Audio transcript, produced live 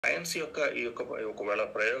Science యొక్క ఒకవేళ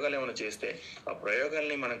ప్రయోగాలు ఏమైనా చేస్తే ఆ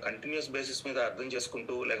ప్రయోగాల్ని మనం కంటిన్యూస్ బేసిస్ మీద అర్థం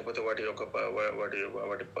చేసుకుంటూ, లేకపోతే వాటి యొక్క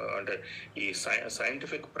వాటి అంటే ఈ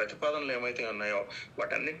సైంటిఫిక్ ప్రతిపాదనలు ఏమైతే ఉన్నాయో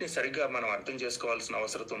వాటన్నిటిని సరిగ్గా మనం అర్థం చేసుకోవాల్సిన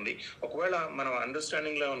అవసరం ఉంది. ఒకవేళ మనం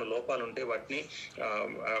అండర్స్టాండింగ్ లో ఏమైనా లోపాలు ఉంటే వాటిని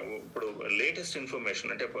ఇప్పుడు లేటెస్ట్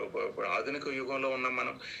ఇన్ఫర్మేషన్ అంటే ఆధునిక యుగంలో ఉన్న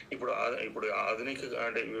మనం ఇప్పుడు ఆధునిక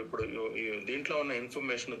అంటే ఇప్పుడు దీంట్లో ఉన్న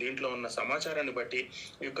ఇన్ఫర్మేషన్, దీంట్లో ఉన్న సమాచారాన్ని బట్టి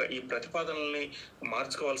ఈ ప్రతిపాదనల్ని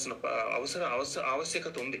మార్చుకోవాల్సిన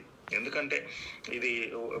ఆవశ్యకత ఉంది. ఎందుకంటే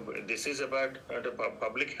దిస్ ఈజ్ అబౌట్ అంటే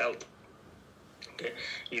పబ్లిక్ హెల్త్. ఓకే,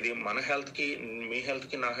 ఇది మన హెల్త్కి, మీ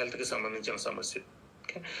హెల్త్కి, నా హెల్త్కి సంబంధించిన సమస్య.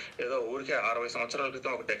 ఏదో ఊరికే 60 సంవత్సరాల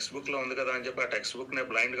క్రితం ఒక టెక్స్ట్ బుక్ లో ఉంది కదా అని చెప్పి ఆ టెక్స్ట్ బుక్ నే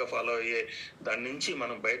బ్లైండ్ గా ఫాలో అయ్యే దాని నుంచి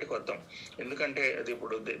మనం బయటకు వద్దాం. ఎందుకంటే అది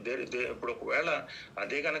ఇప్పుడు ఒకవేళ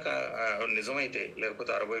అదే కనుక నిజమైతే,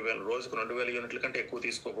 లేకపోతే 60,000 రోజుకు 2,000 యూనిట్ల కంటే ఎక్కువ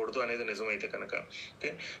తీసుకోకూడదు అనేది నిజమైతే కనుక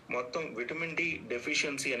మొత్తం విటమిన్ డి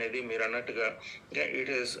డెఫిషియన్సీ అనేది మీరు అన్నట్టుగా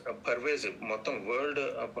ఇట్ ఈస్ పర్వేసివ్. మొత్తం వరల్డ్,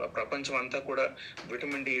 ప్రపంచం అంతా కూడా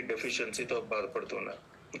విటమిన్ డి డెఫిషియన్సీతో బాధపడుతున్నారు.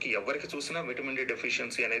 ఎవరికి చూసినా విటమిన్ డి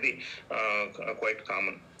డెఫిషియన్సీ అనేది క్వైట్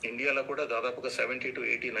కామన్. ఇండియాలో కూడా దాదాపుగా 70 to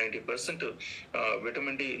 80, 90%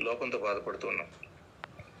 విటమిన్ డి లోపంతో బాధపడుతున్నాం.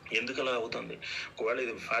 ఎందుకు అలా అవుతుంది? ఒకవేళ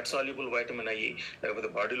ఇది ఫ్యాట్ సాల్యుబుల్ వైటమిన్ అయ్యి,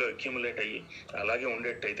 లేకపోతే బాడీలో అక్యుములేట్ అయ్యి అలాగే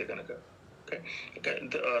ఉండేట్టయితే కనుక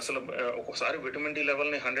అసలు ఒక్కొక్కసారి విటమిన్ డి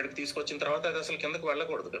లెవెల్ని 100కి తీసుకొచ్చిన తర్వాత అది అసలు కిందకు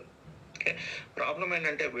వెళ్ళకూడదు కదా. ప్రాబ్లం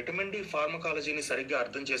ఏంటంటే విటమిన్ డి ఫార్మకాలజీని సరిగ్గా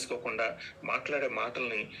అర్థం చేసుకోకుండా మాట్లాడే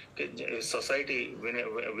మాటల్ని సొసైటీ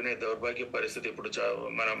వినే దౌర్భాగ్య పరిస్థితి ఇప్పుడు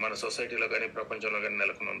మన సొసైటీలో కానీ ప్రపంచంలో కానీ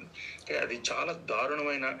నెలకొనుంది. అది చాలా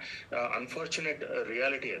దారుణమైన అన్ఫార్చునేట్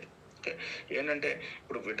రియాలిటీ అది. ఏంటంటే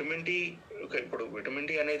ఇప్పుడు విటమిన్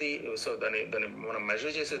డి అనేది దాన్ని మనం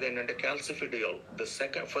మెజర్ చేసేది ఏంటంటే కాల్సిఫిడియోల్,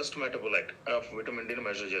 first metabolite of vitamin డిని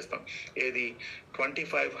measure చేస్తాం. ఏది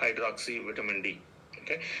 25 hydroxy vitamin D.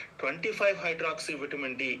 25 hydroxy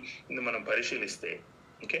vitamin D మనం పరిశీలిస్తే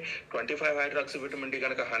 25 హైడ్రాక్సీ విటమిన్ డి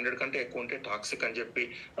కనుక 100 కంటే ఎక్కువ ఉంటే టాక్సిక్ అని చెప్పి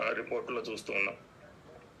రిపోర్టులో చూస్తూ ఉన్నాం.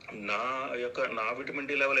 నా విటమిన్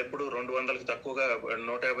డి లెవెల్ ఎప్పుడు 200కి తక్కువగా,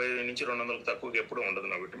 150 నుంచి 200కి తక్కువగా ఎప్పుడు ఉండదు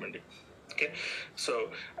నా విటమిన్ డి.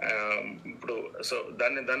 సో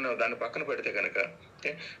దాన్ని పక్కన పెడితే కనుక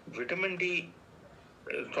vitamin D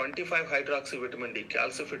 25 hydroxy vitamin D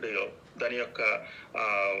కాల్సిఫిడియో దాని యొక్క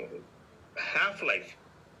హాఫ్ లైఫ్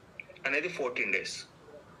అనేది 14 days.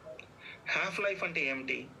 హాఫ్ లైఫ్ అంటే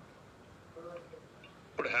ఏమిటి?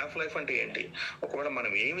 ఇప్పుడు హాఫ్ లైఫ్ అంటే ఏంటి? ఒకవేళ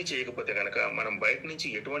మనం ఏమి చేయకపోతే కనుక, మనం బయట నుంచి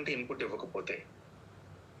ఎటువంటి ఇన్పుట్ ఇవ్వకపోతే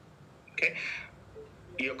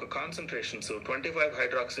ఈ యొక్క కాన్సన్ట్రేషన్స్ 25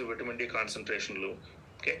 హైడ్రాక్సీ విటమిన్ డి కాన్సన్ట్రేషన్లు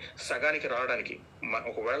సగానికి రావడానికి,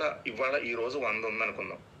 ఒకవేళ ఇవాళ ఈ రోజు 100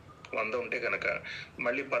 ఉందనుకుందాం, 100 ఉంటే కనుక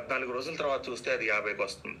మళ్ళీ 14 రోజుల తర్వాత చూస్తే అది 50కి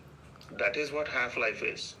వస్తుంది. That is what half life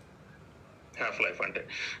is. Half life అంటే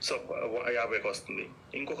సో 50కి వస్తుంది.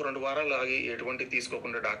 ఇంకొక 2 వారాలు ఆగి ఎటువంటి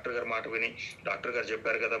తీసుకోకుండా డాక్టర్ గారు మాట విని, డాక్టర్ గారు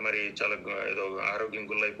చెప్పారు కదా మరి చాలా ఏదో ఆరోగ్యం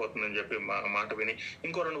గుల్లైపోతుందని చెప్పి మాట విని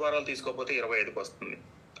ఇంకో 2 వారాలు తీసుకోకపోతే 25కి వస్తుంది.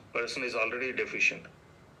 Person is already deficient.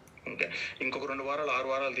 ఇంకొక 2 వారాలు 6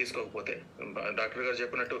 వారాలు తీసుకోకపోతే, డాక్టర్ గారు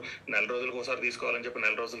చెప్పినట్టు 4 రోజులకు ఒకసారి తీసుకోవాలని చెప్పి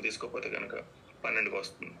 4 రోజులు తీసుకోకపోతే కనుక 12కి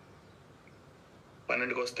వస్తుంది.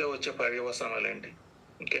 12కి వస్తే వచ్చే పర్యవసానాలు ఏంటి?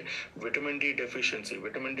 Vitamin D deficiency,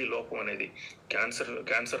 vitamin D లోపం అనేది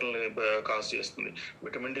క్యాన్సర్ని కాజ్ చేస్తుంది.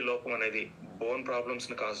 విటమిన్ డి లోపం అనేది బోన్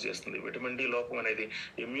ప్రాబ్లమ్స్ని కాజ్ చేస్తుంది. విటమిన్ డి లోపం అనేది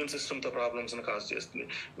ఇమ్యూన్ సిస్టమ్తో ప్రాబ్లమ్స్ని కాజ్ చేస్తుంది.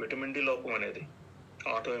 విటమిన్ డి లోపం అనేది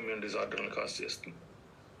ఆటో ఇమ్యూన్ డిజార్డర్ని కాజ్ చేస్తుంది.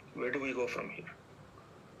 Wear do we go from here?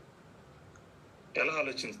 ఎలా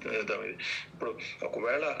ఆలోచిద్దాం ఇది? ఇప్పుడు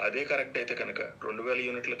ఒకవేళ అదే కరెక్ట్ అయితే కనుక, 2000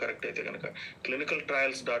 యూనిట్లు కరెక్ట్ అయితే కనుక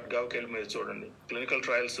clinicaltrials.gov వెళ్ళి మీరు చూడండి, క్లినికల్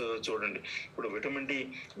ట్రయల్స్ చూడండి. ఇప్పుడు విటమిన్ డి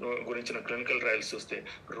గురించిన క్లినికల్ ట్రయల్స్ చూస్తే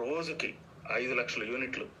రోజుకి 5 లక్షల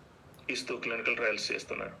యూనిట్లు ఇస్తూ క్లినికల్ ట్రయల్స్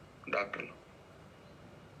చేస్తున్నారు డాక్టర్లు.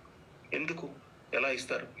 ఎందుకు? ఎలా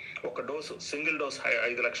ఇస్తారు? ఒక డోసు, సింగిల్ డోస్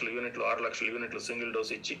 5 లక్షల యూనిట్లు, 6 లక్షల యూనిట్లు సింగిల్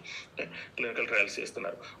డోస్ ఇచ్చి క్లినికల్ ట్రయల్స్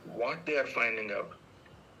చేస్తున్నారు. What they are finding out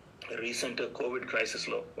recent Covid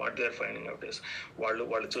క్రైసిస్లో, what they are finding out is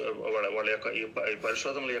వాళ్ళ యొక్క ఈ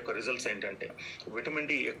పరిశోధనల యొక్క రిజల్ట్స్ ఏంటంటే విటమిన్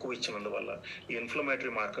డి ఎక్కువ ఇచ్చినందువల్ల ఈ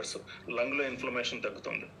ఇన్ఫ్లమేటరీ మార్కర్స్, లంగ్లో ఇన్ఫ్లమేషన్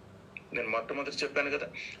తగ్గుతుంది. నేను మొట్టమొదటి చెప్పాను కదా,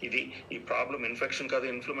 ఈ ప్రాబ్లం ఇన్ఫెక్షన్ కాదు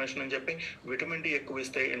ఇన్ఫ్లమేషన్ అని చెప్పి. విటమిన్ డి ఎక్కువ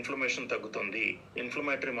ఇస్తే ఇన్ఫ్లమేషన్ తగ్గుతుంది,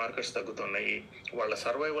 ఇన్ఫ్లమేటరీ మార్కర్స్ తగ్గుతున్నాయి, వాళ్ళ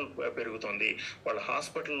సర్వైవల్ పెరుగుతుంది, వాళ్ళ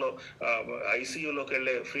హాస్పిటల్లో ఐసీయూలోకి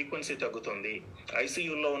వెళ్ళే ఫ్రీక్వెన్సీ తగ్గుతుంది,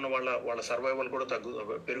 ఐసీయూలో ఉన్న వాళ్ళ సర్వైవల్ కూడా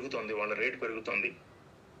పెరుగుతుంది, వాళ్ళ రేట్ పెరుగుతుంది.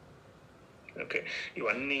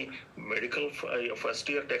 ఇవన్నీ medical first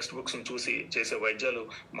year text books చూసి చేసే వైద్యాలు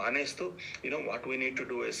మానేస్తూ what we need to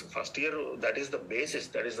do is first year, that is the basis,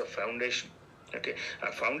 that is the foundation. Okay, ఆ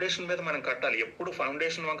ఫౌండేషన్ మీద మనం కట్టాలి. ఎప్పుడు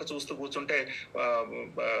ఫౌండేషన్ వంక చూస్తూ కూర్చుంటే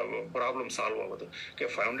ప్రాబ్లం సాల్వ్ అవ్వదు. ఓకే,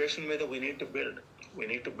 ఫౌండేషన్ మీద we need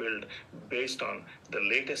to build based on the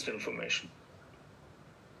latest information.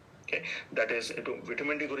 Okay, that is ఇటు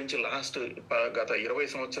విటమిన్ డి గురించి గత 20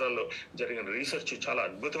 సంవత్సరాల్లో జరిగిన రీసెర్చ్, చాలా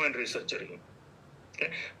అద్భుతమైన రీసెర్చ్ జరిగింది.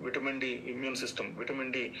 విటమిన్ డి ఇమ్యూన్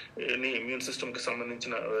సిస్టమ్కి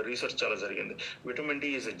సంబంధించిన రీసెర్చ్ చాలా జరిగింది. Vitamin D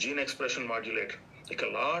is a gene expression modulator. ఇక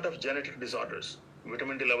lot of genetic disorders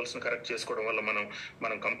vitamin D లెవెల్స్ని కరెక్ట్ చేసుకోవడం వల్ల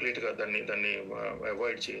మనం కంప్లీట్గా దాన్ని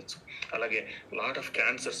అవాయిడ్ చేయొచ్చు. అలాగే లాట్ ఆఫ్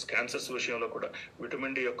క్యాన్సర్స్ విషయంలో కూడా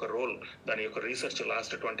విటమిన్ డి యొక్క రోల్, దాని యొక్క రీసెర్చ్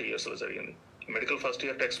లాస్ట్ 20 yearsలో జరిగింది. మెడికల్ ఫస్ట్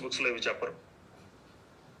ఇయర్ టెక్స్ట్ బుక్స్లో ఇవి చెప్పరు.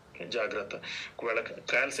 జాగ్రత్త. ఒకవేళ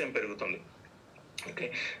కాల్షియం పెరుగుతుంది. Okay,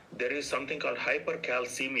 there is something called hyper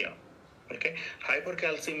క్యాల్సీమియా. Okay, hyper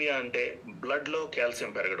క్యాల్సీమియా అంటే బ్లడ్లో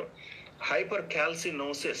కాల్షియం పెరగడం. హైపర్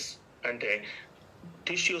క్యాల్సినోసిస్ అంటే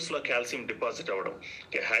టిష్యూస్లో కాల్షియం డిపాజిట్ అవ్వడం.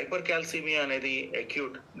 ఓకే, హైపర్ క్యాల్సీమియా అనేది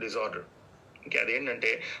అక్యూట్ డిజార్డర్. ఓకే,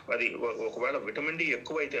 అదేంటంటే అది ఒకవేళ విటమిన్ డి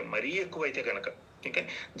మరీ ఎక్కువైతే కనుక ఓకే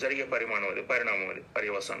జరిగే పరిణామం అది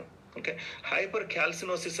పర్యవసానం. ఓకే, హైపర్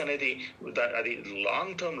క్యాల్సినోసిస్ అనేది అది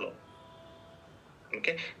లాంగ్ టర్మ్లో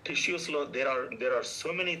okay tissues lo there are so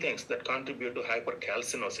many things that contribute to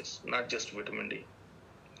hypercalcinosis, not just vitamin D.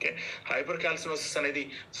 Okay, hyper క్యాల్సినోసిస్ అనేది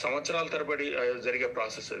సంవత్సరాల తరబడి జరిగే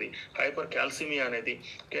ప్రాసెస్. అది హైపర్ క్యాల్సిమియా అనేది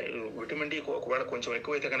విటమిన్ డి ఒకవేళ కొంచెం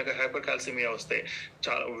ఎక్కువైతే కనుక హైపర్ క్యాల్సిమియా వస్తే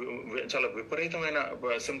చాలా విపరీతమైన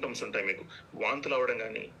సిమ్టమ్స్ ఉంటాయి. మీకు వాంతులు అవ్వడం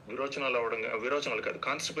కానీ, విరోచనాలు కాదు,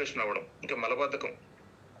 కాన్స్టిపేషన్ అవ్వడం, ఇంకా మలబద్ధకం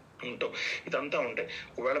ఉంటాం, ఇదంతా ఉంటాయి.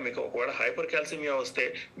 ఒకవేళ హైపర్ క్యాల్సిమియా వస్తే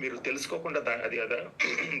మీరు తెలుసుకోకుండా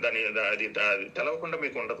అది తెలవకుండా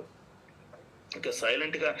మీకు ఉండదు. ఇంకా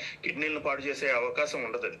సైలెంట్గా కిడ్నీలను పాడు చేసే అవకాశం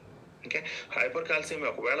ఉండదు అది. ఓకే, హైపర్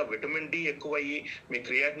కాల్సిమియా ఒకవేళ విటమిన్ డి ఎక్కువయ్యి మీ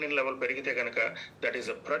క్రియాటినిన్ లెవెల్ పెరిగితే కనుక that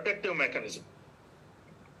is a protective mechanism.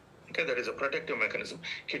 Okay, that is a protective mechanism.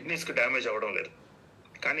 కిడ్నీస్కి damage అవ్వడం లేదు.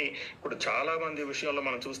 కానీ ఇప్పుడు చాలా మంది విషయాల్లో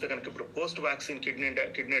మనం చూస్తే కనుక ఇప్పుడు పోస్ట్ వ్యాక్సిన్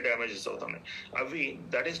కిడ్నీ డ్యామేజెస్ అవుతున్నాయి. అవి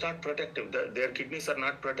that is not protective. There kidneys are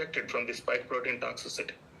not protected from the spike protein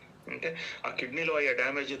toxicity. అంటే ఆ కిడ్నీలో అయ్యే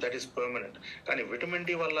డ్యామేజ్ దట్ ఈస్ పర్మనెంట్. కానీ విటమిన్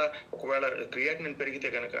డి వల్ల ఒకవేళ క్రియాటినిన్ పెరిగితే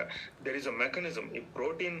కనుక దెర్ ఈస్ అ మెకానిజం. ఈ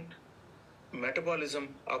ప్రోటీన్ మెటబాలిజం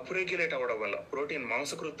అప్రెగ్యులేట్ అవ్వడం వల్ల ప్రోటీన్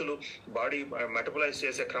మాంసకృత్తులు బాడీ మెటబలైజ్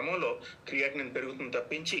చేసే క్రమంలో క్రియాటినిన్ పెరుగుతుంది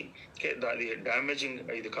తప్పించి అది డ్యామేజింగ్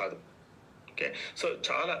ఇది కాదు. ఓకే, సో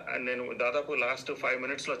నేను దాదాపు లాస్ట్ 5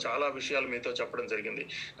 minutesలో చాలా విషయాలు మీతో చెప్పడం జరిగింది.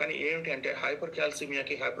 కానీ ఏమిటి అంటే hyper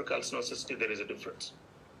క్యాల్సిమియాకి hyper క్యాల్సినోసిస్కి there is a difference.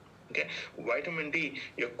 Okay, vitamin D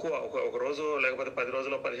ఎక్కువ ఒక రోజు లేకపోతే 10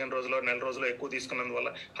 రోజులు 15 రోజులు నెల రోజులు ఎక్కువ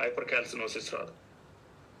తీసుకున్నందువల్ల హైపర్ క్యాల్సినోసిస్ రాదు.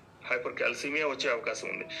 హైపర్ క్యాల్సిమియా వచ్చే అవకాశం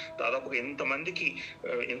ఉంది. దాదాపుగా ఇంతమందికి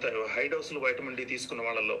ఇంత హై డోసులు వైటమిన్ డి తీసుకున్న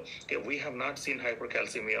వాళ్ళలో we have not seen hyper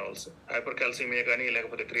calcaemia also. Hyper calcaemia కానీ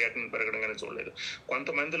లేకపోతే క్రియాటినిన్ పెరగడం కానీ చూడలేదు.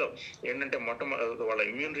 కొంతమందిలో ఏంటంటే వాళ్ళ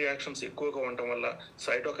ఇమ్యూన్ రియాక్షన్స్ ఎక్కువగా ఉండటం వల్ల,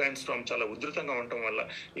 సైటోకైన్ స్టార్మ్ చాలా ఉధృతంగా ఉండటం వల్ల,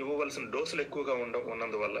 ఇవ్వవలసిన డోసులు ఎక్కువగా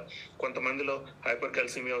ఉన్నందువల్ల కొంతమందిలో హైపర్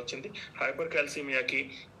క్యాల్సిమియా వచ్చింది. హైపర్ క్యాల్సిమియాకి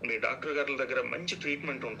మీ డాక్టర్ గారి దగ్గర మంచి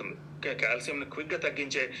ట్రీట్మెంట్ ఉంటుంది. కాల్షియంని క్విక్గా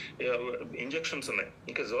తగ్గించే ఇంజెక్షన్స్ ఉన్నాయి.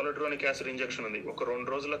 ఇంకా జోలడ్రోనిక్ యాసిడ్ ఇంజెక్షన్ ఉంది. ఒక 2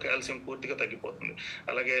 రోజుల్లో కాల్షియం పూర్తిగా తగ్గిపోతుంది.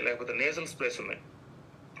 అలాగే లేకపోతే నేజల్ స్ప్రేస్ ఉన్నాయి,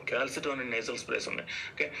 క్యాల్సిటోనిన్ నేజల్ స్ప్రేస్ ఉన్నాయి.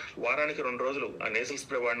 ఓకే, వారానికి 2 రోజులు ఆ నేజల్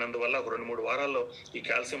స్ప్రే వాడినందువల్ల ఒక 2-3 వారాల్లో ఈ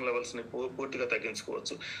కాల్షియం లెవెల్స్ని పూర్తిగా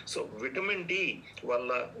తగ్గించుకోవచ్చు. సో విటమిన్ డి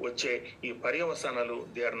వల్ల వచ్చే ఈ పర్యవసానాలు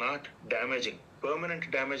they are not damaging, permanent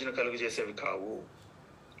డ్యామేజ్ని కలుగు చేసేవి కావు.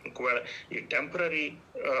 ఒకవేళ ఈ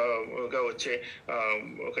టెంపరీగా వచ్చే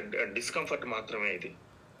ఒక డిస్కంఫర్ట్ మాత్రమే ఇది.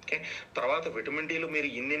 ఓకే, తర్వాత విటమిన్ డీలు మీరు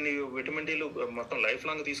ఇన్ని విటమిన్ డీలు మొత్తం లైఫ్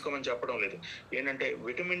లాంగ్ తీసుకోమని చెప్పడం లేదు. ఏంటంటే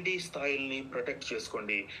విటమిన్ డి స్థాయిల్ని ప్రొటెక్ట్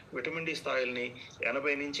చేసుకోండి. విటమిన్ డి స్థాయిల్ని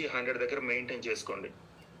 80 నుంచి 100 దగ్గర మెయింటైన్ చేసుకోండి.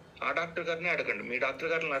 ఆ డాక్టర్ గారిని అడగండి, మీ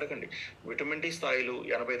డాక్టర్ గారిని అడగండి, విటమిన్ డి స్థాయిలు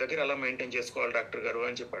 80 దగ్గర ఎలా మెయింటైన్ చేసుకోవాలి డాక్టర్ గారు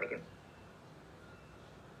అని చెప్పి అడగండి.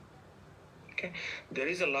 There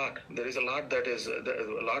is a lot that is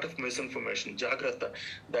a lot of misinformation. జాగ్రత్త,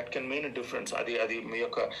 that can mean a difference. అది మీ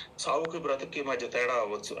యొక్క సావుకి బ్రతుకి మధ్య తేడా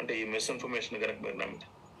అవ్వచ్చు అంటే ఈ మిస్ఇన్ఫర్మేషన్ కనుక మీరు నమ్మితే.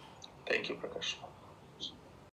 Thank you Prakash.